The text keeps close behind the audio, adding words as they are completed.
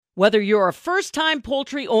Whether you're a first-time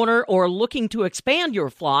poultry owner or looking to expand your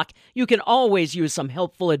flock, you can always use some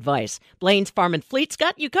helpful advice. Blaine's Farm and Fleet's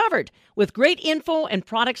got you covered with great info and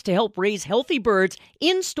products to help raise healthy birds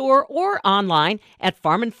in-store or online at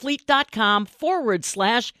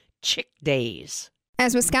farmandfleet.com/chick days.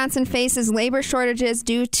 As Wisconsin faces labor shortages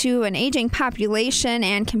due to an aging population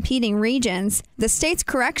and competing regions, the state's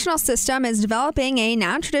correctional system is developing a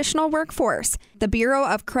non-traditional workforce. The Bureau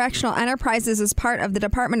of Correctional Enterprises is part of the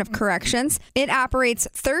Department of Corrections. It operates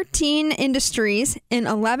 13 industries in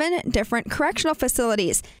 11 different correctional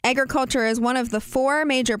facilities. Agriculture is one of the 4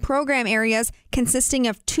 major program areas, consisting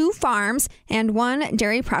of 2 farms and 1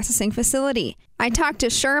 dairy processing facility. I talked to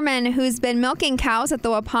Sherman, who's been milking cows at the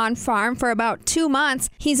Waupun farm for about 2 months.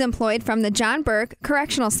 He's employed from the John Burke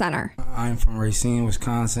Correctional Center. I'm from Racine,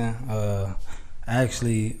 Wisconsin.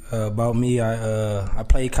 About me, I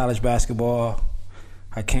played college basketball.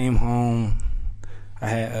 I came home.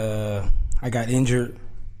 I got injured,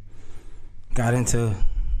 got into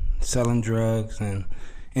selling drugs, and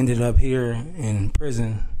ended up here in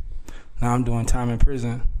prison. Now I'm doing time in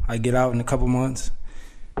prison. I get out in a couple months.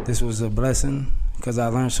 This was a blessing because I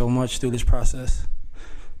learned so much through this process.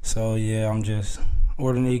 So yeah, I'm just an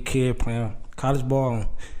ordinary kid playing college ball and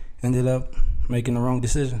ended up making the wrong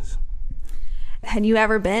decisions. Had you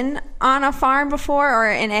ever been on a farm before or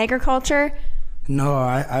in agriculture? No,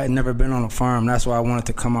 I had never been on a farm. That's why I wanted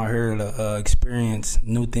to come out here to experience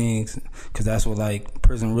new things, because that's what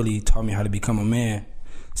prison really taught me how to become a man.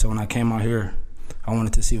 So when I came out here, I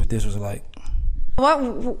wanted to see what this was like.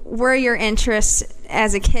 What were your interests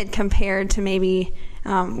as a kid compared to maybe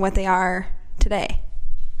what they are today?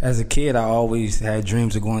 As a kid, I always had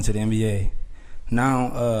dreams of going to the NBA.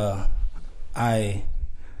 Now, I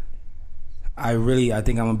think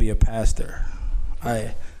I'm gonna be a pastor.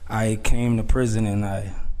 I came to prison and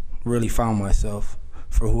I really found myself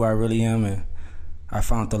for who I really am, and I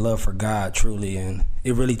found the love for God truly, and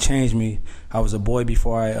it really changed me. I was a boy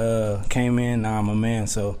before I came in. Now I'm a man,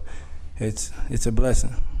 so it's a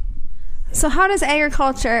blessing. So how does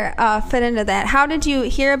agriculture fit into that? How did you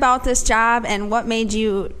hear about this job, and what made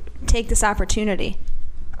you take this opportunity?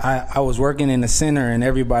 I was working in the center, and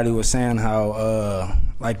everybody was saying how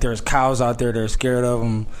there's cows out there, they're scared of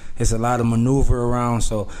them. It's a lot of maneuver around.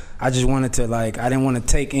 So I just wanted to I didn't want to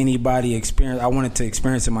take anybody experience. I wanted to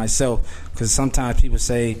experience it myself, because sometimes people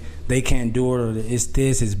say they can't do it, or it's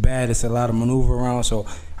bad, it's a lot of maneuver around. So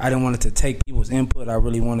I didn't want to take people's input. I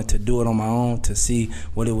really wanted to do it on my own to see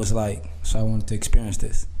what it was like. So I wanted to experience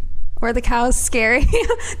this. Were the cows scary?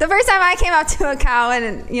 The first time I came out to a cow,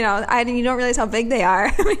 and you don't realize how big they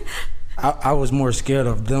are. I was more scared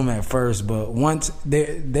of them at first, but once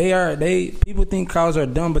people think cows are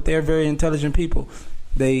dumb, but they're very intelligent people.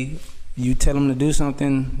 You tell them to do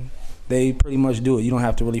something, they pretty much do it. You don't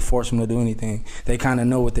have to really force them to do anything. They kind of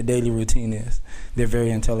know what the daily routine is. They're very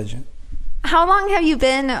intelligent. How long have you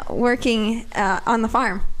been working on the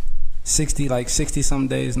farm? 60 some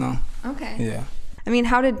days now. Okay. Yeah. I mean,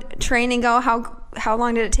 how did training go? How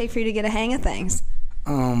long did it take for you to get a hang of things?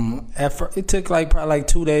 It took probably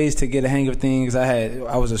 2 days to get a hang of things.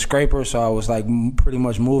 I was a scraper, so I was pretty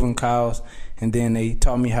much moving cows, and then they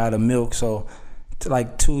taught me how to milk. So it took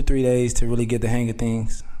 2-3 days to really get the hang of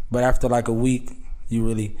things. But after a week, you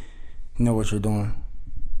really know what you're doing.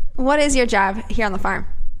 What is your job here on the farm?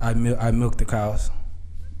 I milk the cows.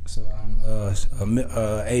 So I'm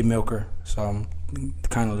a milker. So I'm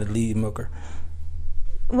kind of the lead milker.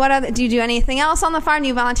 Do you do anything else on the farm? Do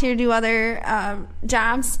you volunteer to do other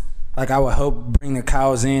jobs? I would help bring the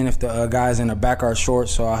cows in if the guys in the back are short.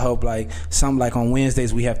 So I help on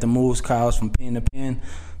Wednesdays we have to move cows from pen to pen.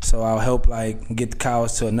 So I'll help get the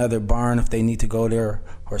cows to another barn if they need to go there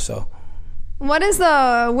or so. What does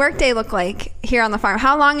the workday look like here on the farm?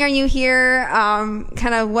 How long are you here?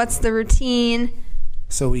 Kind of what's the routine?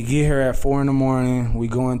 So we get here at 4 a.m. We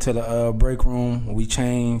go into the break room. We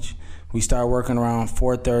change. We start working around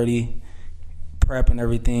 4:30, prepping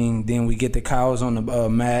everything. Then we get the cows on the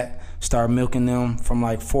mat, start milking them from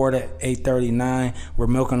 4 to 8:30, 9. We're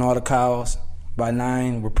milking all the cows. By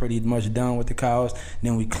 9, we're pretty much done with the cows.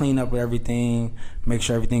 Then we clean up everything, make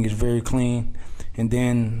sure everything is very clean, and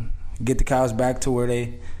then get the cows back to where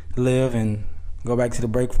they live and go back to the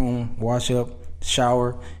break room, wash up,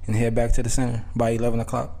 shower, and head back to the center by 11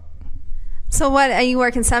 o'clock. So what, are you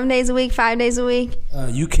working 7 days a week, 5 days a week?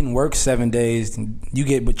 You can work 7 days,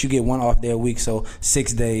 but you get 1 off day a week, so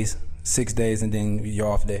 6 days, and then your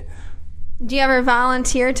off day. Do you ever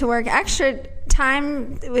volunteer to work extra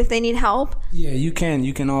time if they need help? Yeah, you can.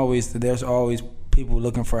 You can always, there's always people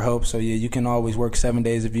looking for help, so yeah, you can always work 7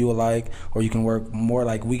 days if you would like, or you can work more.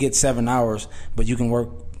 We get 7 hours, but you can work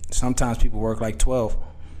Sometimes people work like 12.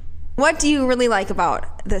 What do you really like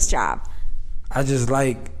about this job? I just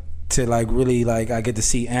like to really I get to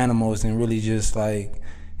see animals and really just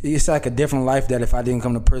it's like a different life that if I didn't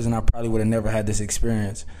come to prison, I probably would have never had this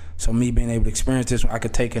experience. So me being able to experience this, I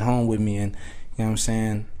could take it home with me and, you know what I'm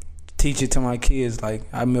saying, teach it to my kids. Like,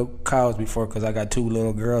 I milked cows before because I got 2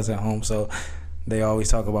 little girls at home, so they always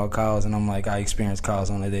talk about cows, and I'm like, I experience cows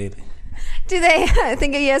on a daily. Do they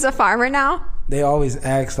think of you as a farmer now? They always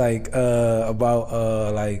ask about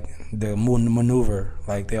the maneuver.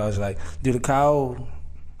 Like, they always like, do the cow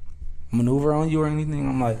maneuver on you or anything?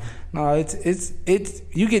 I'm like, no, it's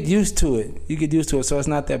you get used to it. You get used to it, so it's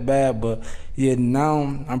not that bad. But yeah, now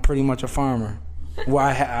I'm pretty much a farmer. Well,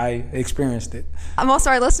 I experienced it. Most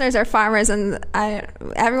of our listeners are farmers, and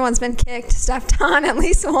everyone's been kicked, stepped on at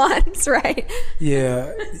least once, right?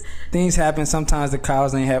 Yeah, things happen. Sometimes the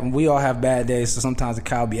cows ain't happen. We all have bad days, so sometimes the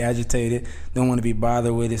cow be agitated, don't want to be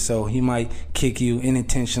bothered with it, so he might kick you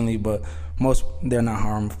unintentionally. But they're not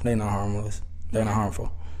harmless. They're not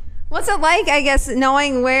harmful. What's it like, I guess,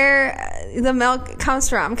 knowing where the milk comes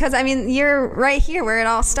from? Because, I mean, you're right here where it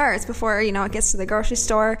all starts before, it gets to the grocery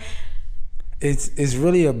store. It's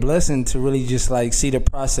really a blessing to really just see the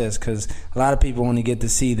process, because a lot of people only get to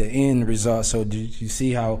see the end result. So do you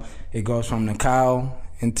see how it goes from the cow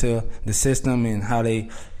into the system and how they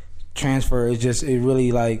transfer? It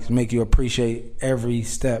really make you appreciate every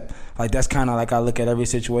step. That's kind of I look at every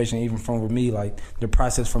situation, even from with me. The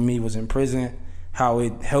process for me was in prison, how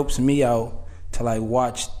it helps me out to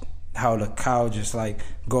watch how the cow just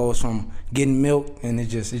goes from getting milk, and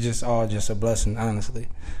it's just all just a blessing, honestly,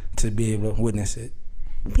 to be able to witness it.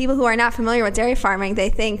 People who are not familiar with dairy farming, they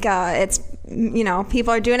think it's,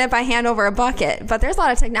 people are doing it by hand over a bucket, but there's a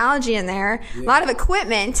lot of technology in there, a lot of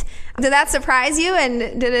equipment. Did that surprise you?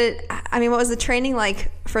 And what was the training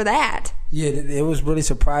like for that? Yeah, it was really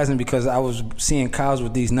surprising because I was seeing cows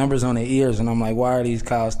with these numbers on their ears, and I'm like, why are these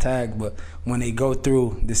cows tagged? But when they go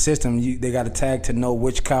through the system, they got a tag to know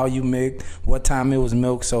which cow you milked, what time it was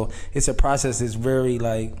milked. So it's a process that's very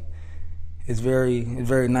it's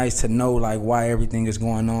very nice to know why everything is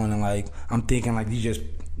going on, and I'm thinking you just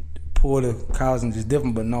pull the cows and just dip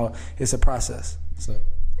them, but no, it's a process. So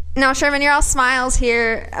now, Sherman, you're all smiles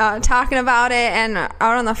here, talking about it and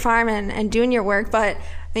out on the farm and doing your work, but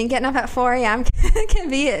getting up at 4 a.m. can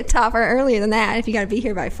be tough, or earlier than that if you got to be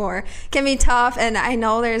here by 4. Can be tough, and I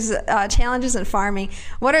know there's challenges in farming.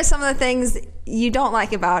 What are some of the things you don't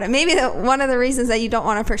like about it? Maybe one of the reasons that you don't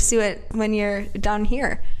want to pursue it when you're done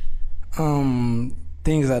here.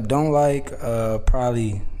 Things I don't like,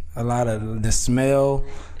 probably a lot of the smell.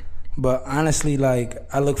 But honestly,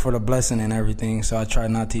 I look for the blessing in everything, so I try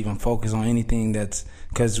not to even focus on anything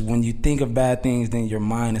because when you think of bad things, then your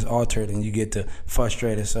mind is altered and you get to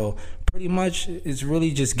frustrated. So pretty much it's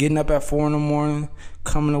really just getting up at 4 a.m,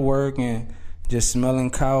 coming to work, and just smelling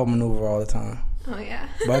cow maneuver all the time. Oh yeah.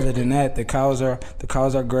 But other than that, the cows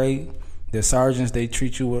are great. The sergeants, they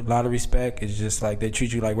treat you with a lot of respect. It's just they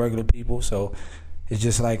treat you like regular people. So it's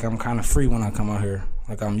just I'm kind of free when I come out here.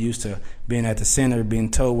 I'm used to being at the center,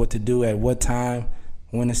 being told what to do at what time,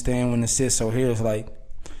 when to stand, when to sit. So here it's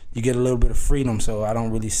you get a little bit of freedom. So I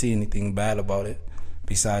don't really see anything bad about it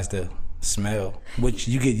besides the smell, which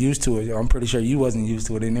you get used to it. I'm pretty sure you wasn't used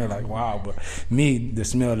to it in there. Wow. But me, the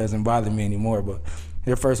smell doesn't bother me anymore. But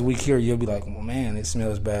your first week here, you'll be well, man, it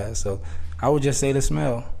smells bad. So I would just say the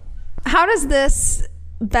smell. How does this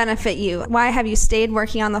benefit you? Why have you stayed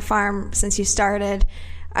working on the farm since you started?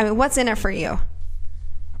 What's in it for you?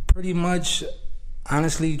 Pretty much,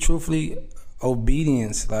 honestly, truthfully,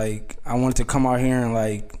 obedience. I wanted to come out here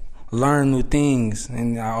and learn new things,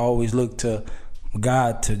 and I always look to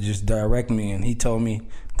God to just direct me, and he told me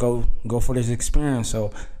go for this experience.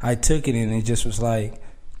 So I took it, and it just was I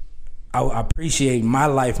appreciate my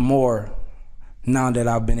life more now that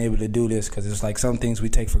I've been able to do this, because it's some things we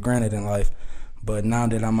take for granted in life, but now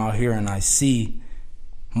that I'm out here and I see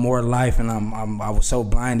more life, and I was so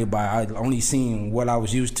blinded by I only seeing what I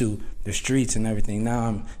was used to, the streets and everything. Now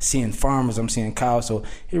I'm seeing farmers, I'm seeing cows, so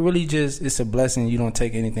it really it's a blessing. You don't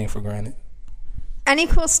take anything for granted. Any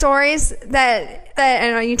cool stories that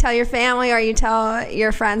you tell your family or you tell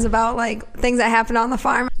your friends about things that happened on the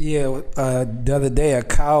farm? Yeah, the other day a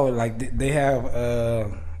cow, they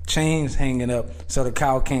have chains hanging up so the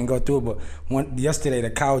cow can't go through it, but yesterday the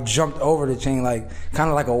cow jumped over the chain kind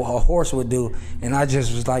of like a horse would do, and I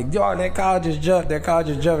just was yo, that cow just jumped,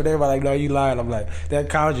 everybody no, you lied. I'm that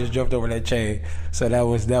cow just jumped over that chain. So that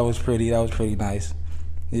was pretty nice.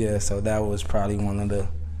 Yeah, so that was probably one of the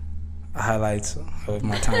highlights of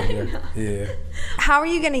my time here. Yeah. How are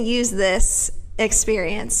you going to use this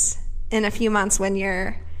experience in a few months when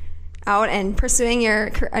you're out and pursuing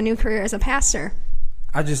a new career as a pastor?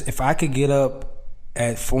 If I could get up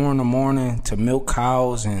at 4 a.m. to milk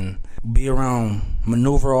cows and be around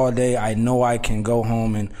maneuver all day, I know I can go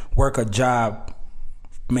home and work a job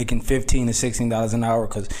making $15 to $16 an hour.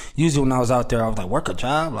 Because usually when I was out there, I was like, work a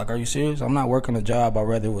job? Like, are you serious? I'm not working a job. I'd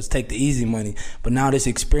rather take the easy money. But now this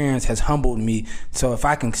experience has humbled me. So if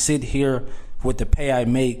I can sit here with the pay I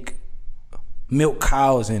make, milk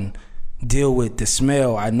cows and deal with the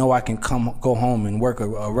smell, I know I can go home and work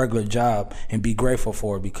a regular job and be grateful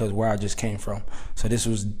for it because where I just came from. So this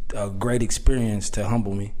was a great experience to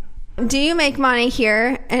humble me. Do you make money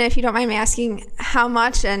here? And if you don't mind me asking, how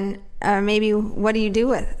much and maybe what do you do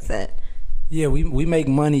with it? Yeah, we make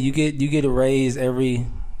money. You get a raise every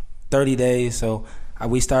 30 days. So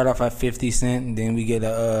we start off at 50 cents, and then we get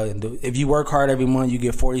if you work hard every month, you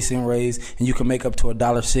get 40 cent raise, and you can make up to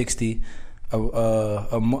 $1.60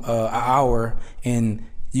 an hour. And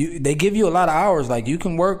they give you a lot of hours. Like, you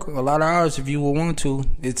can work a lot of hours if you want to.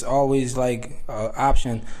 It's always like an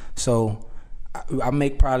option. So I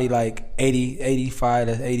make probably like $85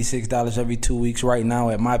 to $86 every 2 weeks right now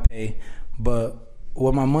at my pay. But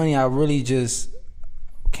with my money, I really just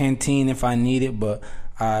canteen if I need it. But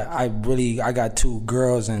I got 2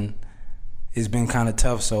 girls, and it's been kind of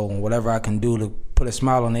tough. So whatever I can do to put a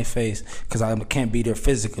smile on their face, because I can't be there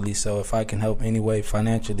physically. So if I can help anyway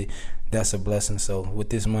financially, that's a blessing. So with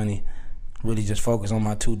this money, really just focus on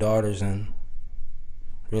my 2 daughters and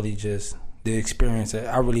really just the experience.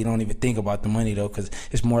 I really don't even think about the money though, because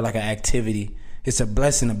it's more like an activity. It's a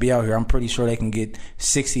blessing to be out here. I'm pretty sure they can get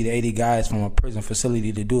 60 to 80 guys from a prison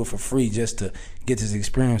facility to do it for free just to get this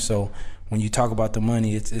experience. So when you talk about the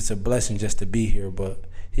money, it's a blessing just to be here. But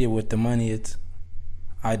here with the money,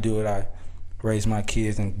 I do it. I raise my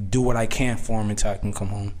kids and do what I can for them until I can come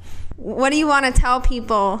home. What do you want to tell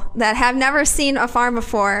people that have never seen a farm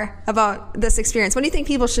before about this experience? What do you think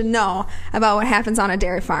people should know about what happens on a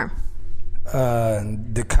dairy farm?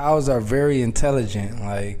 The cows are very intelligent.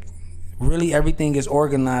 Like, really everything is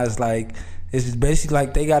organized. Like, it's basically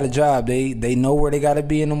like they got a job. They know where they got to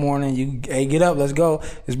be in the morning. Hey, get up, let's go.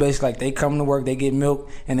 It's basically like they come to work, they get milk,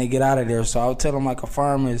 and they get out of there. So I would tell them, like, a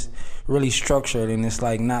farm is really structured, and it's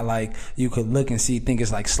like not like you could look and think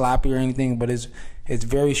it's like sloppy or anything, but it's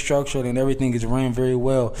very structured, and everything is ran very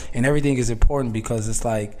well, and everything is important because it's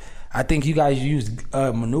like, I think you guys use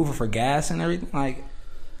maneuver for gas and everything, like.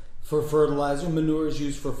 For fertilizer, manure is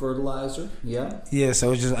used for fertilizer. Yeah. Yeah,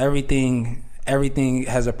 so it's just everything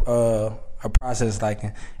has a process,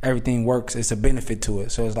 like, everything works. It's a benefit to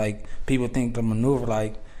it. So it's like people think the maneuver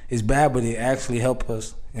like is bad, but it actually helps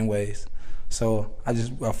us in ways. So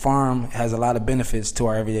a farm has a lot of benefits to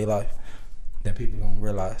our everyday life that people don't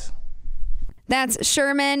realize. That's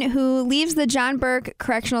Sherman, who leaves the John Burke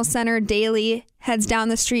Correctional Center daily, heads down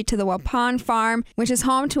the street to the Waupun Farm, which is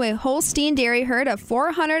home to a Holstein dairy herd of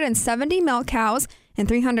 470 milk cows and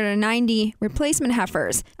 390 replacement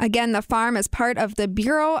heifers. Again, the farm is part of the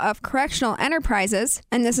Bureau of Correctional Enterprises,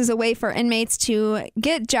 and this is a way for inmates to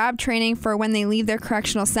get job training for when they leave their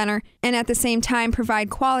correctional center, and at the same time provide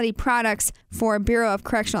quality products for Bureau of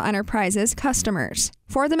Correctional Enterprises customers.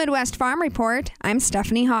 For the Midwest Farm Report, I'm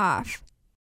Stephanie Hoff.